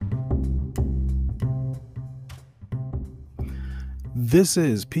This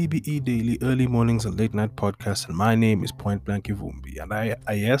is PBE Daily Early Mornings and Late Night Podcast, and my name is Point Blank Ivumbi. And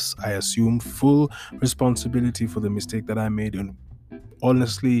I assume full responsibility for the mistake that I made, and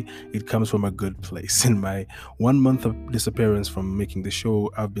honestly, it comes from a good place. In my 1 month of disappearance from making the show,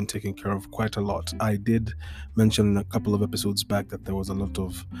 I've been taking care of quite a lot. I did mention a couple of episodes back that there was a lot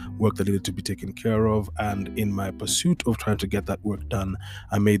of work that needed to be taken care of, and in my pursuit of trying to get that work done,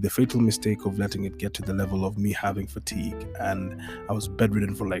 I made the fatal mistake of letting it get to the level of me having fatigue, and I was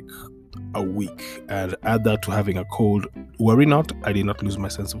bedridden for like a week. And add that to having a cold. Worry not, I did not lose my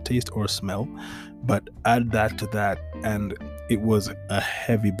sense of taste or smell, but add that to that, and it was a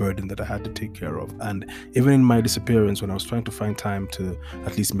heavy burden that I had to take care of. And even in my disappearance, when I was trying to find time to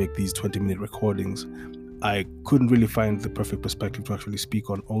at least make these 20-minute recordings, I couldn't really find the perfect perspective to actually speak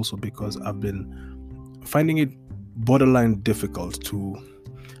on, also because I've been finding it borderline difficult to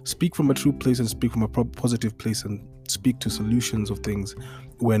speak from a true place and speak from a positive place and speak to solutions of things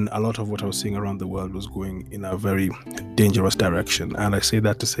when a lot of what I was seeing around the world was going in a very dangerous direction. And I say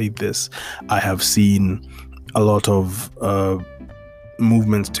that to say this: I have seen a lot of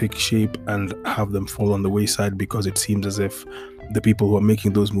movements take shape and have them fall on the wayside because it seems as if the people who are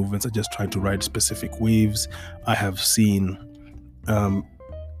making those movements are just trying to ride specific waves. I have seen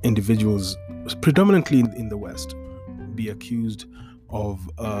individuals, predominantly in the West, be accused of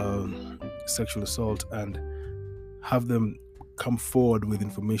sexual assault and have them come forward with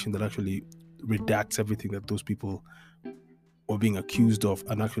information that actually redacts everything that those people were being accused of,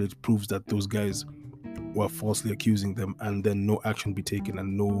 and actually proves that those guys were falsely accusing them, and then no action be taken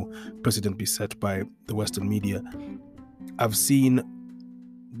and no precedent be set by the Western media. I've seen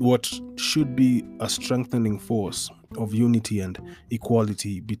what should be a strengthening force of unity and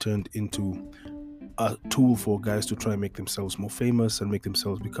equality be turned into a tool for guys to try and make themselves more famous and make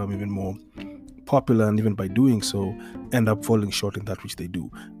themselves become even more popular, and even by doing so end up falling short in that which they do.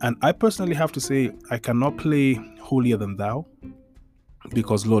 And I personally have to say, I cannot play holier than thou,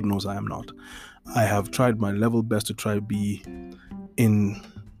 because Lord knows I am not. I have tried my level best to try be in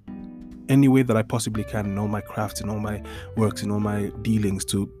any way that I possibly can, in all my crafts, in all my works, in all my dealings,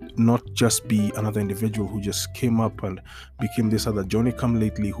 to not just be another individual who just came up and became this other Johnny come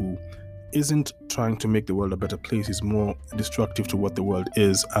lately who isn't trying to make the world a better place. Is more destructive to what the world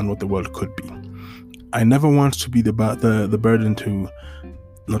is and what the world could be. I never want to be the burden to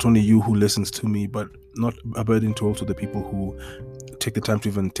not only you who listens to me, but not a burden to also the people who take the time to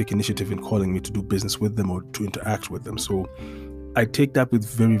even take initiative in calling me to do business with them or to interact with them. So I take that with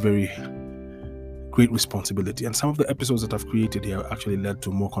very, very great responsibility. And some of the episodes that I've created here actually led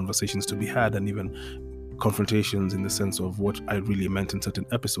to more conversations to be had, and even confrontations in the sense of what I really meant in certain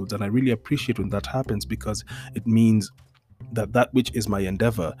episodes. And I really appreciate when that happens, because it means that which is my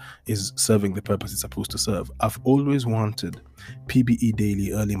endeavor is serving the purpose it's supposed to serve. I've always wanted PBE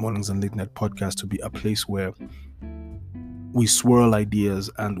Daily Early Mornings and Late Night Podcast to be a place where we swirl ideas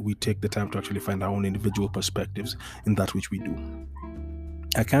and we take the time to actually find our own individual perspectives in that which we do.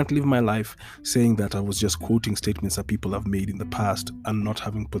 I can't live my life saying that I was just quoting statements that people have made in the past and not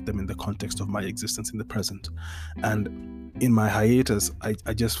having put them in the context of my existence in the present. And in my hiatus,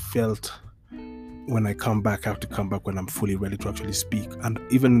 I just felt when I come back, I have to come back when I'm fully ready to actually speak. And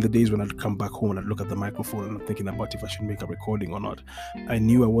even in the days when I'd come back home and I'd look at the microphone and I'm thinking about if I should make a recording or not, I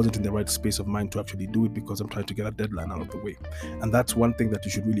knew I wasn't in the right space of mind to actually do it, because I'm trying to get a deadline out of the way. And that's one thing that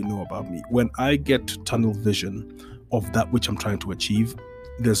you should really know about me. When I get tunnel vision of that which I'm trying to achieve,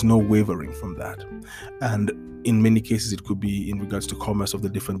 there's no wavering from that. And in many cases, it could be in regards to commerce of the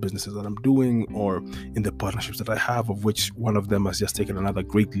different businesses that I'm doing, or in the partnerships that I have, of which one of them has just taken another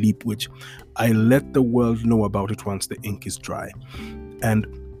great leap, which I let the world know about it once the ink is dry. And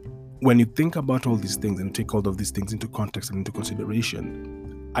when you think about all these things and take all of these things into context and into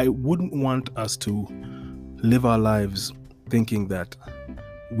consideration, I wouldn't want us to live our lives thinking that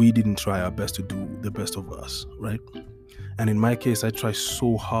we didn't try our best to do the best of us, right? And in my case, I try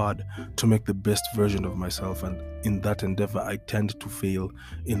so hard to make the best version of myself. And in that endeavor, I tend to fail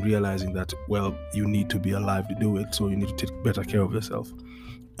in realizing that, well, you need to be alive to do it. So you need to take better care of yourself.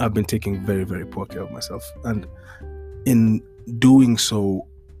 I've been taking very, very poor care of myself. And in doing so,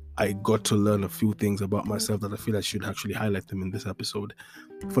 I got to learn a few things about myself that I feel I should actually highlight them in this episode.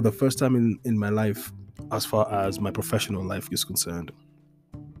 For the first time in my life, as far as my professional life is concerned,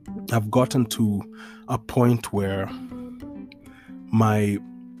 I've gotten to a point where my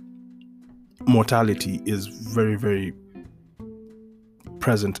mortality is very, very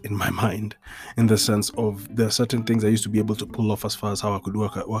present in my mind, in the sense of there are certain things I used to be able to pull off as far as how I could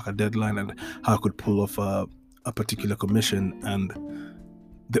work a deadline and how I could pull off a particular commission. And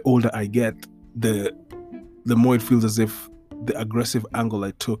the older I get, the more it feels as if the aggressive angle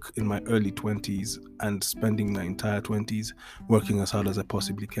I took in my early 20s and spending my entire 20s working as hard as I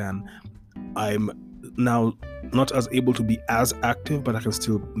possibly can, I'm now not as able to be as active, but I can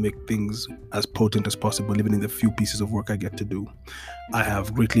still make things as potent as possible, even in the few pieces of work I get to do. I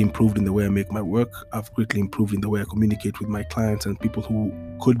have greatly improved in the way I make my work. I've greatly improved in the way I communicate with my clients and people who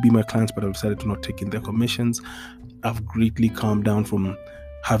could be my clients, but I've decided to not take in their commissions. I've greatly calmed down from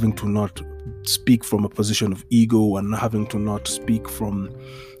having to not speak from a position of ego and having to not speak from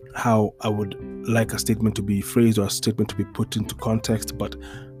how I would like a statement to be phrased or a statement to be put into context. But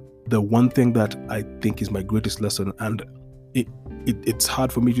the one thing that I think is my greatest lesson, and it's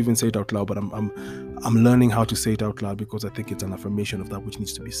hard for me to even say it out loud, but I'm learning how to say it out loud because I think it's an affirmation of that which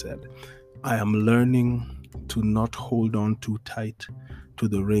needs to be said. I am learning to not hold on too tight to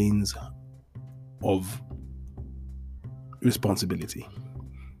the reins of responsibility.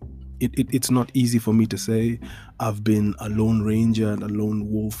 It's not easy for me to say. I've been a lone ranger and a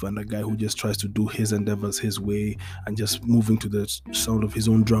lone wolf and a guy who just tries to do his endeavors his way and just moving to the sound of his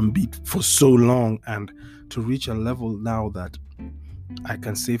own drum beat for so long, and to reach a level now that I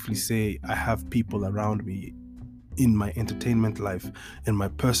can safely say I have people around me in my entertainment life, in my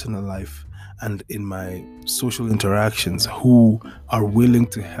personal life, and in my social interactions who are willing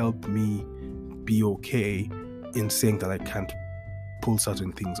to help me be okay in saying that I can't pull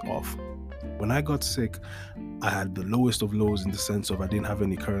certain things off. When I got sick, I had the lowest of lows in the sense of I didn't have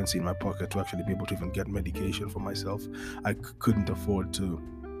any currency in my pocket to actually be able to even get medication for myself. I couldn't afford to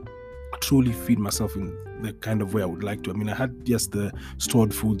truly feed myself in the kind of way I would like to. I mean, I had, yes, the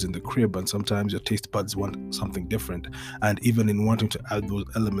stored foods in the crib, and sometimes your taste buds want something different. And even in wanting to add those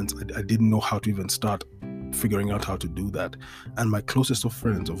elements, I didn't know how to even start figuring out how to do that. And my closest of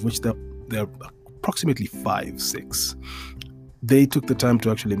friends, of which there are approximately 5, 6, they took the time to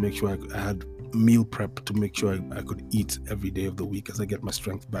actually make sure I had meal prep to make sure I could eat every day of the week as I get my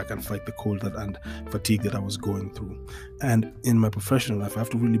strength back and fight the cold and fatigue that I was going through. And in my professional life, I have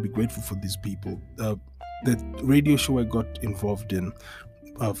to really be grateful for these people. The radio show I got involved in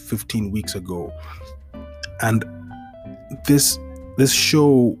 15 weeks ago, and this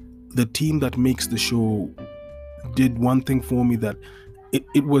show, the team that makes the show did one thing for me that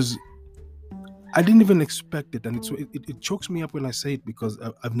it was, I didn't even expect it, and it chokes me up when I say it because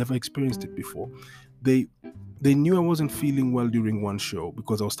I've never experienced it before. They knew I wasn't feeling well during one show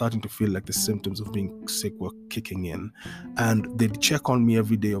because I was starting to feel like the symptoms of being sick were kicking in, and they'd check on me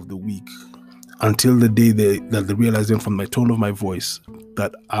every day of the week until the day that they realized, then from my tone of my voice,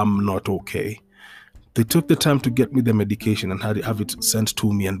 that I'm not okay. They took the time to get me the medication and have it sent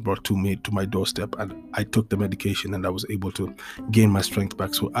to me and brought to my doorstep. And I took the medication and I was able to gain my strength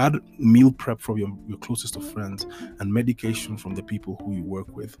back. So add meal prep from your closest of friends and medication from the people who you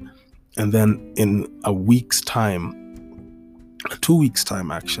work with. And then in a 2 weeks time,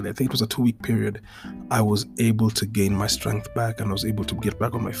 actually, I think it was a 2-week period, I was able to gain my strength back and I was able to get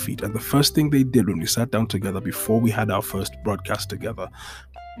back on my feet. And the first thing they did when we sat down together before we had our first broadcast together,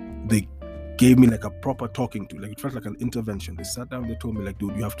 they gave me like a proper talking to, like it felt like an intervention. They sat down, they told me like,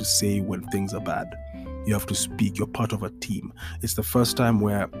 dude, you have to say when things are bad. You have to speak. You're part of a team. It's the first time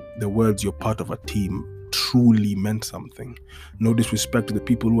where the words "you're part of a team" truly meant something. No disrespect to the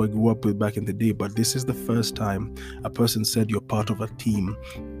people who I grew up with back in the day, but this is the first time a person said you're part of a team,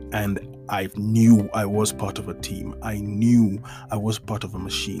 and I knew I was part of a team. I knew I was part of a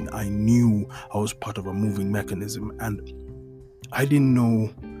machine. I knew I was part of a moving mechanism, and I didn't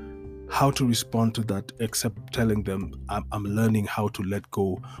know how to respond to that except telling them I'm learning how to let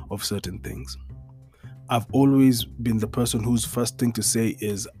go of certain things. I've always been the person whose first thing to say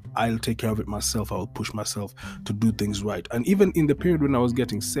is, I'll take care of it myself. I'll push myself to do things right. And even in the period when I was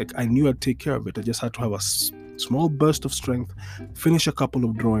getting sick, I knew I'd take care of it. I just had to have a small burst of strength, finish a couple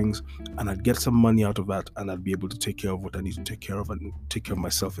of drawings, and I'd get some money out of that, and I'd be able to take care of what I need to take care of and take care of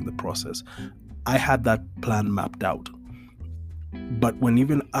myself in the process. I had that plan mapped out. But when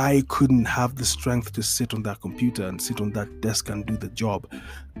even I couldn't have the strength to sit on that computer and sit on that desk and do the job,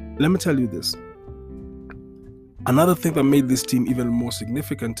 let me tell you this. Another thing that made this team even more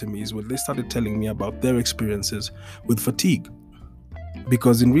significant to me is when they started telling me about their experiences with fatigue.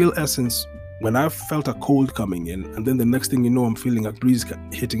 Because in real essence, when I felt a cold coming in, and then the next thing you know, I'm feeling a breeze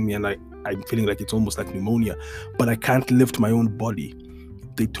hitting me, and I'm feeling like it's almost like pneumonia, but I can't lift my own body.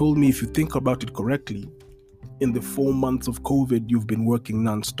 They told me, if you think about it correctly, in the 4 months of COVID, you've been working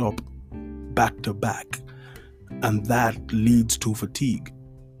non-stop, back to back, and that leads to fatigue.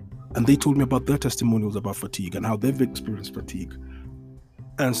 And they told me about their testimonials about fatigue and how they've experienced fatigue.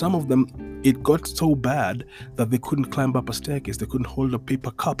 And some of them, it got so bad that they couldn't climb up a staircase. They couldn't hold a paper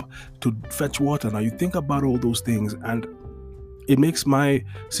cup to fetch water. Now you think about all those things, and it makes my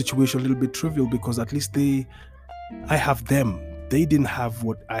situation a little bit trivial because at least I have them. They didn't have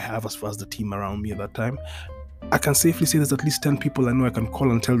what I have as far as the team around me at that time. I can safely say there's at least 10 people I know I can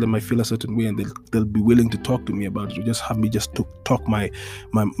call and tell them I feel a certain way, and they'll be willing to talk to me about it, or just have me just talk my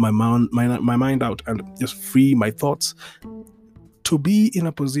mind out and just free my thoughts. To be in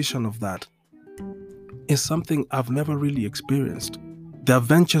a position of that is something I've never really experienced. The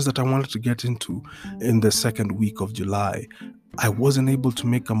ventures that I wanted to get into in the second week of July, I wasn't able to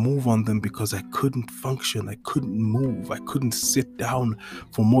make a move on them because I couldn't function. I couldn't move. I couldn't sit down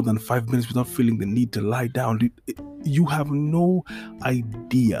for more than 5 minutes without feeling the need to lie down. You have no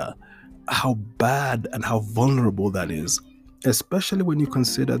idea how bad and how vulnerable that is, especially when you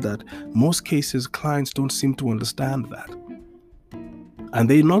consider that most cases clients don't seem to understand that. And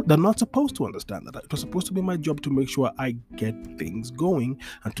they're not supposed to understand that. It was supposed to be my job to make sure I get things going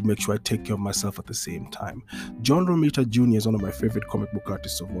and to make sure I take care of myself at the same time. John Romita Jr. is one of my favorite comic book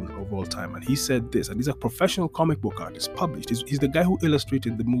artists of all time, and he said this, and he's a professional comic book artist, published. He's the guy who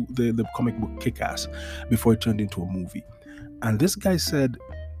illustrated the comic book Kick-Ass before it turned into a movie. And this guy said,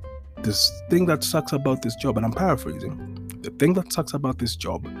 this thing that sucks about this job, and I'm paraphrasing, the thing that sucks about this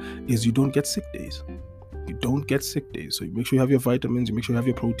job is you don't get sick days. You don't get sick days. So you make sure you have your vitamins, you make sure you have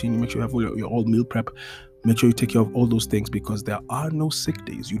your protein, you make sure you have your all meal prep, make sure you take care of all those things, because there are no sick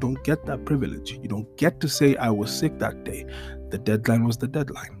days. You don't get that privilege. You don't get to say, I was sick that day. The deadline was the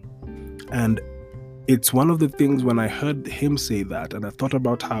deadline. And it's one of the things when I heard him say that, and I thought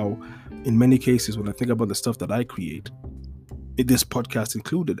about how in many cases when I think about the stuff that I create, this podcast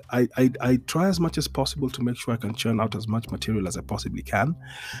included, I try as much as possible to make sure I can churn out as much material as I possibly can,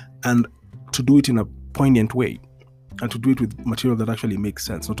 and to do it in a poignant way, and to do it with material that actually makes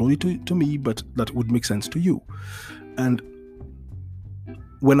sense, not only to me, but that would make sense to you. And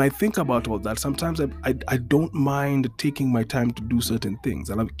when I think about all that, sometimes I don't mind taking my time to do certain things,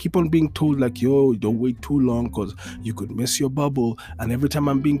 and I keep on being told like, yo, don't wait too long because you could miss your bubble. And every time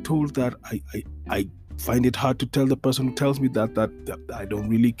I'm being told that, I find it hard to tell the person who tells me that I don't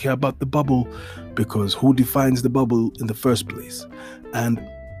really care about the bubble, because who defines the bubble in the first place? And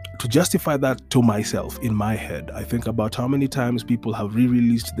to justify that to myself in my head, I think about how many times people have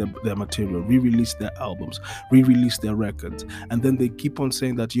re-released their material, re-released their albums, re-released their records, and then they keep on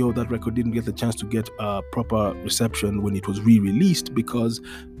saying that, yo, that record didn't get the chance to get a proper reception when it was re-released because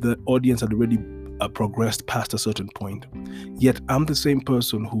the audience had already progressed past a certain point. Yet I'm the same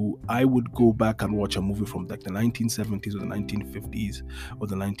person who I would go back and watch a movie from like the 1970s or the 1950s or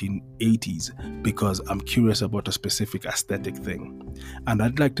the 1980s because I'm curious about a specific aesthetic thing. And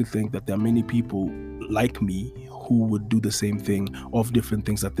I'd like to think that there are many people like me who would do the same thing of different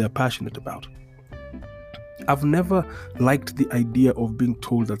things that they're passionate about. I've never liked the idea of being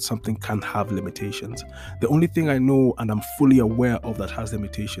told that something can have limitations. The only thing I know and I'm fully aware of that has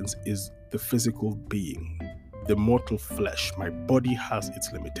limitations is the physical being, the mortal flesh. My body has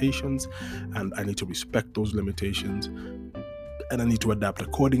its limitations, and I need to respect those limitations, and I need to adapt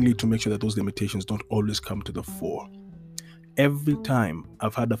accordingly to make sure that those limitations don't always come to the fore. Every time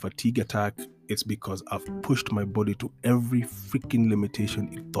I've had a fatigue attack, it's because I've pushed my body to every freaking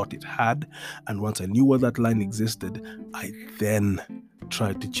limitation it thought it had. And once I knew where that line existed, I then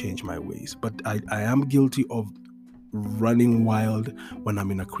tried to change my ways. But I am guilty of running wild when I'm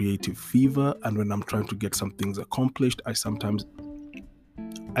in a creative fever, and when I'm trying to get some things accomplished. I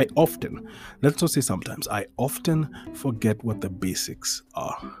often forget what the basics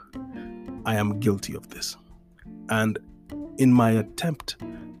are. I am guilty of this. And in my attempt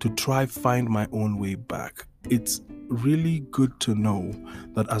to try find my own way back, it's really good to know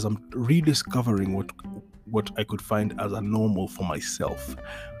that as I'm rediscovering what I could find as a normal for myself,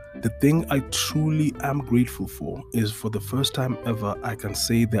 the thing I truly am grateful for is, for the first time ever, I can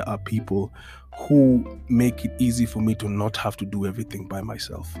say there are people who make it easy for me to not have to do everything by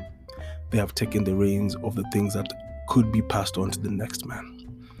myself. They have taken the reins of the things that could be passed on to the next man.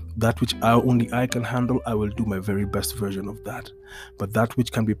 That which only I can handle, I will do my very best version of that. But that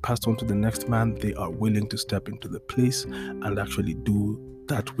which can be passed on to the next man, they are willing to step into the place and actually do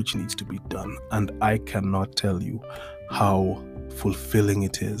that which needs to be done. And I cannot tell you how fulfilling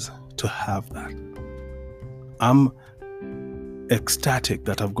it is to have that. I'm ecstatic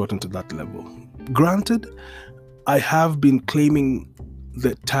that I've gotten to that level. Granted, I have been claiming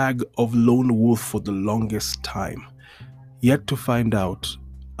the tag of lone wolf for the longest time, yet to find out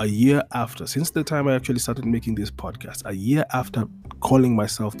a year after, since the time I actually started making this podcast, a year after calling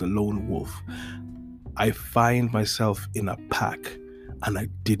myself the lone wolf, I find myself in a pack and I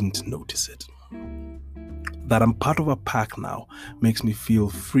didn't notice it. That I'm part of a pack now makes me feel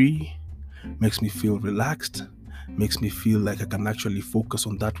free, makes me feel relaxed, makes me feel like I can actually focus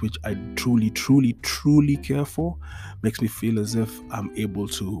on that which I truly, truly, truly care for, makes me feel as if I'm able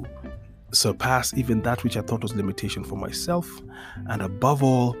to surpass even that which I thought was limitation for myself. And above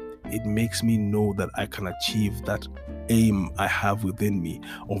all, it makes me know that I can achieve that aim I have within me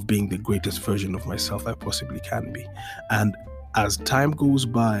of being the greatest version of myself I possibly can be. And as time goes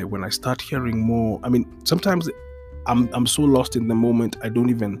by, when I start hearing more, sometimes I'm so lost in the moment, I don't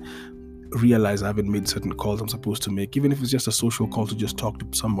even realize I haven't made certain calls I'm supposed to make, even if it's just a social call to just talk to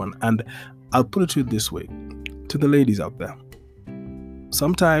someone. And I'll put it to you this way, to the ladies out there.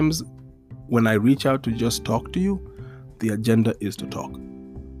 Sometimes when I reach out to just talk to you, the agenda is to talk.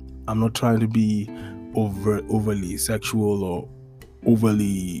 I'm not trying to be overly sexual or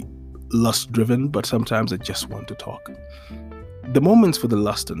overly lust-driven, but sometimes I just want to talk. The moments for the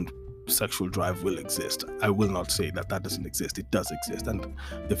lust and sexual drive will exist. I will not say that doesn't exist. It does exist, and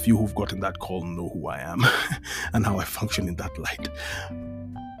the few who've gotten that call know who I am and how I function in that light.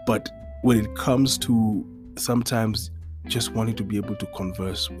 But when it comes to sometimes just wanting to be able to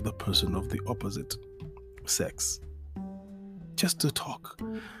converse with a person of the opposite sex, just to talk,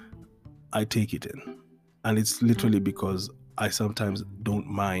 I take it in. And it's literally because I sometimes don't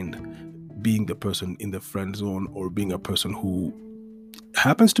mind being the person in the friend zone, or being a person who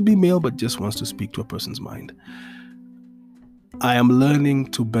happens to be male but just wants to speak to a person's mind. I am learning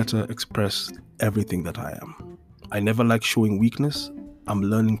to better express everything that I am. I never like showing weakness. I'm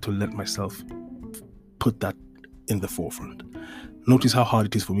learning to let myself put that in the forefront. Notice how hard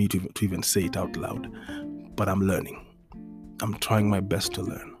it is for me to even say it out loud, but I'm learning. I'm trying my best to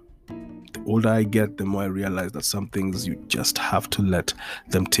learn. The older I get, the more I realize that some things you just have to let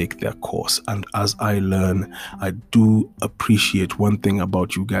them take their course. And as I learn, I do appreciate one thing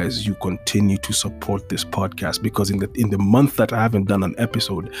about you guys. You continue to support this podcast, because in the month that I haven't done an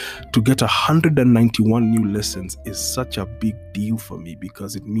episode, to get 191 new listens is such a big deal for me,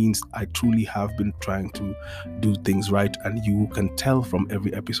 because it means I truly have been trying to do things right, and you can tell from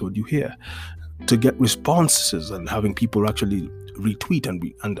every episode you hear. To get responses and having people actually retweet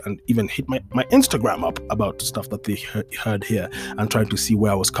and even hit my Instagram up about stuff that they heard here, and trying to see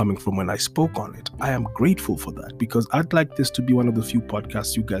where I was coming from when I spoke on it. I am grateful for that, because I'd like this to be one of the few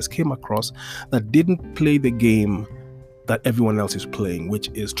podcasts you guys came across that didn't play the game that everyone else is playing, which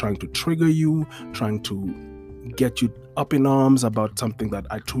is trying to trigger you, trying to get you up in arms about something that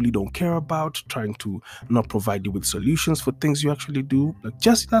I truly don't care about, trying to not provide you with solutions for things you actually do. Like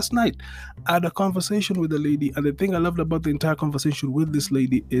just last night, I had a conversation with a lady, and the thing I loved about the entire conversation with this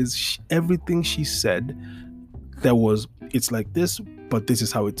lady is everything she said, it's like this, but this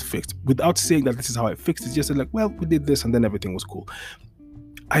is how it's fixed. Without saying that this is how I fixed it, just said like, well, we did this and then everything was cool.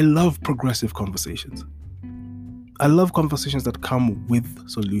 I love progressive conversations. I love conversations that come with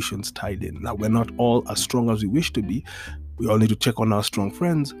solutions tied in. Now, we're not all as strong as we wish to be. We all need to check on our strong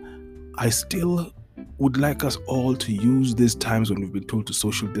friends. I still would like us all to use these times when we've been told to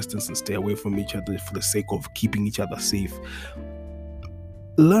social distance and stay away from each other for the sake of keeping each other safe.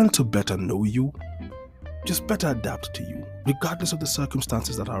 Learn to better know you. Just better adapt to you, regardless of the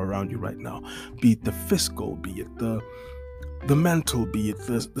circumstances that are around you right now. Be it the fiscal, be it the mental, be it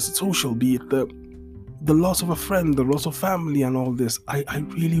the social, be it the loss of a friend, the loss of family, and all this. I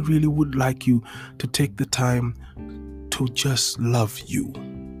really, really would like you to take the time to just love you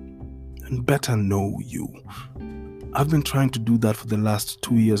and better know you. I've been trying to do that for the last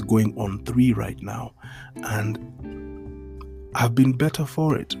 2 years, going on 3 right now, and I've been better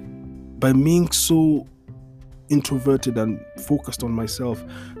for it. By being so introverted and focused on myself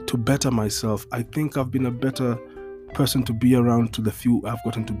to better myself, I think I've been a better person to be around to the few I've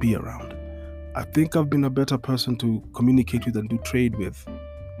gotten to be around. I think I've been a better person to communicate with and do trade with,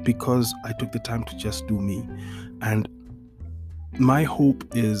 because I took the time to just do me. And my hope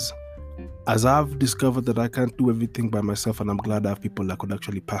is, as I've discovered that I can't do everything by myself, and I'm glad I have people I could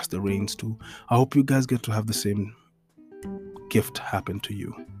actually pass the reins to, I hope you guys get to have the same gift happen to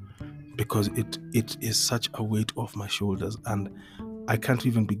you, because it is such a weight off my shoulders, and I can't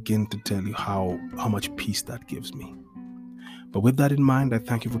even begin to tell you how much peace that gives me. But with that in mind, I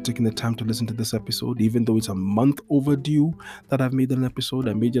thank you for taking the time to listen to this episode. Even though it's a month overdue that I've made an episode,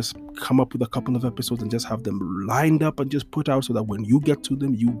 I may just come up with a couple of episodes and just have them lined up and just put out so that when you get to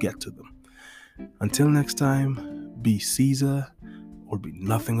them, you get to them. Until next time, be Caesar or be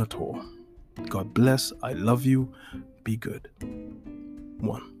nothing at all. God bless. I love you. Be good.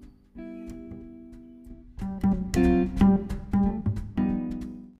 1.